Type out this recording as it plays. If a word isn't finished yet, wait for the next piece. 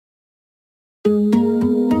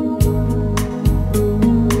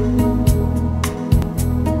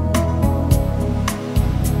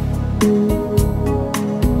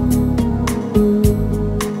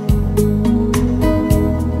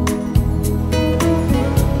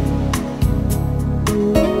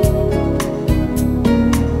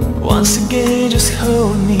Once again just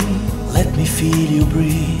hold me, let me feel you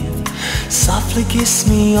breathe. Softly kiss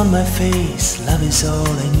me on my face, love is all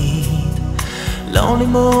I need. Lonely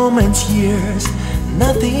moments, years,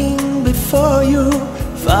 nothing before you.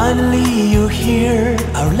 Finally you're here,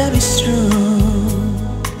 our love is true.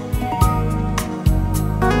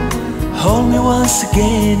 Hold me once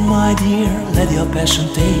again, my dear, let your passion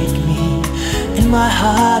take me. In my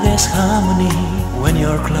heart there's harmony when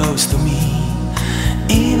you're close to me.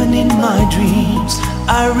 Even in my dreams,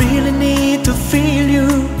 I really need to feel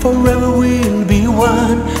you. Forever we'll be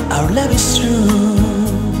one, our love is true.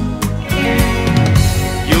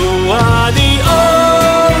 You are the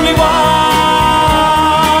only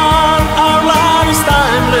one, our love is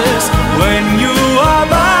timeless. When you are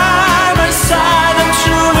by my side, I'm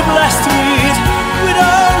truly blessed with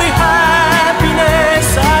only happiness.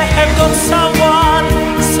 I have got someone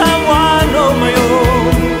of my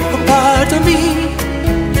own, a part of me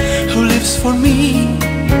who lives for me,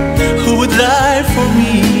 who would die for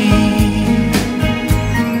me.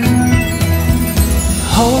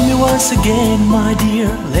 Hold me once again, my dear,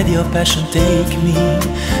 let your passion take me.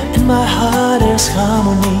 In my heart there's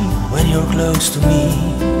harmony when you're close to me.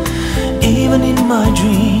 Even in my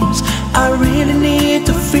dreams, I really need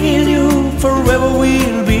to feel you. Forever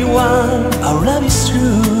we'll be one, our love is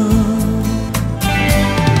true.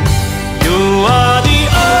 You are the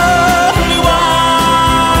only one,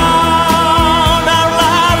 our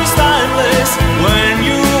love is timeless. When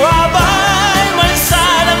you are by my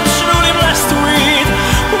side, I'm truly blessed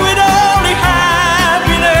with only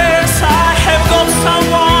happiness. I have got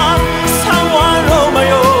someone of my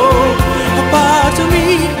own, a part of me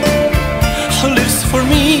who lives for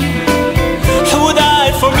me, who would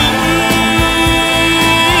die for me.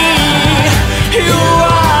 You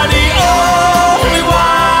are the only one,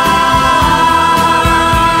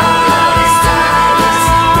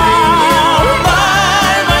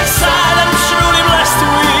 by my side. I'm truly blessed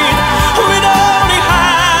with only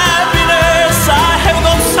happiness. I have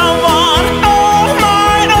got someone of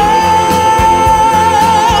my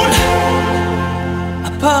own, a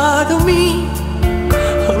part of me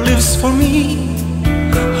who lives for me,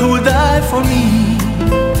 who would die for me.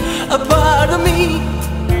 A part of me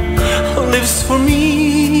who lives for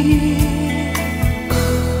me,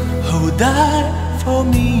 who would die for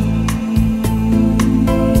me.